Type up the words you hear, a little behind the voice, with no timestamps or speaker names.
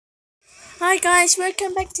Hi guys,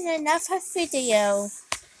 welcome back to another video.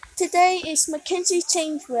 Today is Mackenzie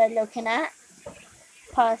change we're looking at.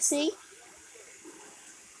 Percy.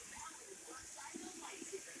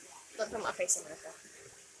 Don't put my face in there.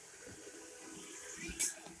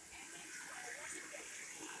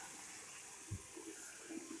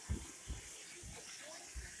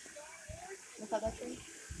 Look at that thing.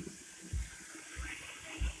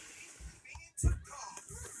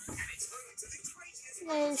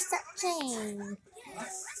 There's that chain.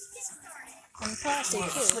 And Percy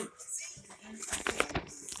too.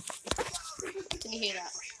 Can you hear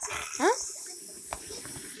that? Huh?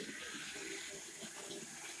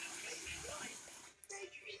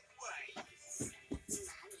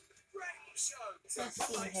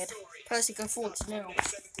 Steam ahead. Percy go forward to nil.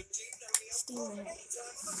 Steam ahead.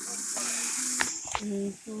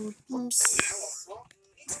 Oops.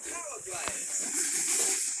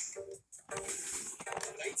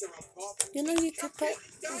 You know you could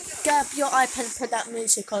grab your iPad and put that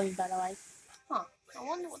music on, by the way. Huh. I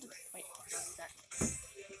wonder what the... Wait, that.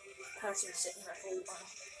 Percy was sitting there for a while.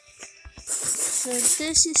 So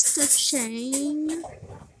this is the chain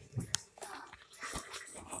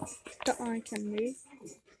that I can move.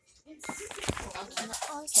 I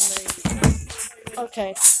can move.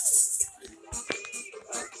 Okay.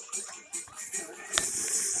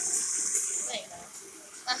 There you go.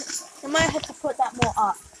 I might have to put that more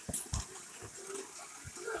up.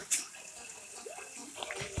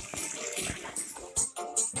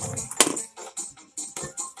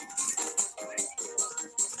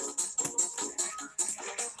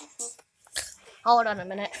 Hold on a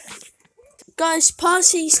minute. Guys,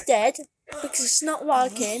 Percy's dead because it's not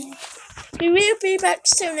working. We will be back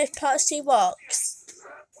soon if Percy works.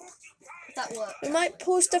 If that works. We might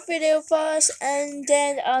pause the video first and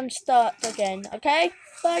then start again, okay?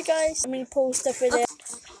 Bye guys. Pause the video.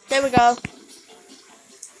 There we go.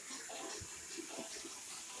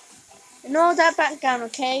 Ignore that background,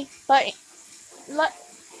 okay? But like,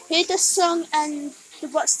 hear the song and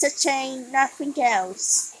what's the chain, nothing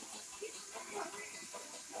else.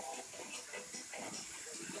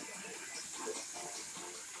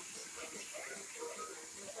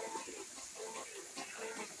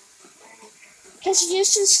 Because you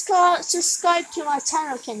should subscribe to my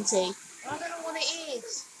channel, Kenzie. I don't know what it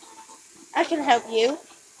is. I can help you.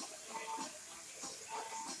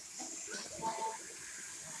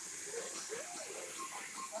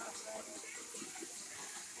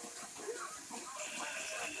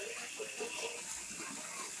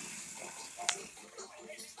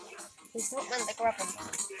 It's not meant to grab him.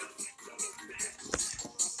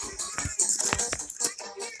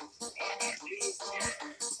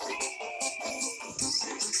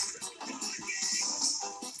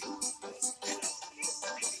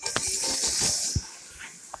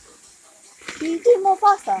 Can you do more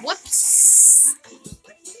faster? Whoops!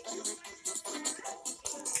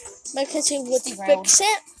 Because it would fix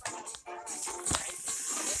it.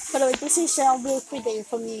 By the way, this is a real video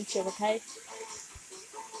from YouTube, okay?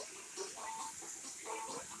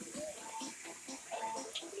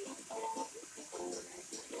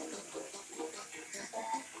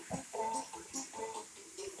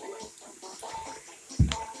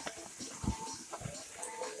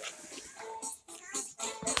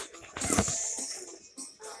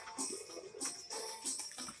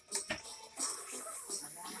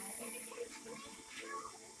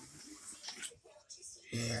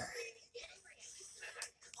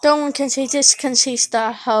 Don't one can see this, can see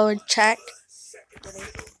the whole check.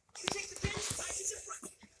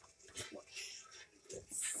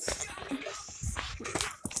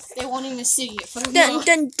 They won't even see it.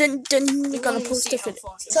 We're gonna pause the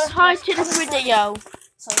video. Say hi to the video.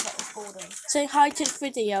 So that was Gordon. Say hi to the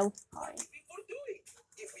video. Hi.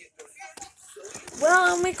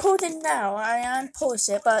 Well, I'm recording now. I am pause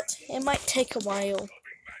it, but it might take a while.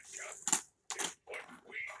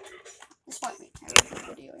 This might be a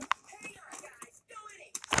terrible video.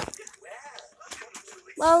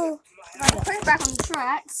 Well, Right, put it back on the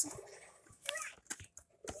tracks.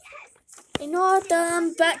 ignore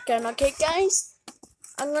the background, okay guys?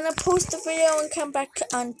 I'm gonna pause the video and come back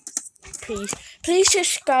and please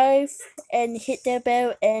subscribe and hit the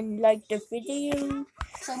bell and like the video.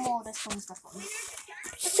 Some more of this fun stuff on.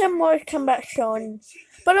 Some more come back soon.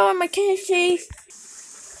 But I'm Mackenzie.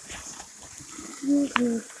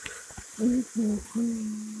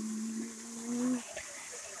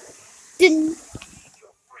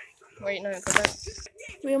 Wait, no, go back.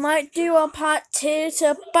 We might do a part 2,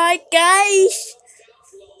 so bye guys.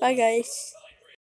 Bye guys.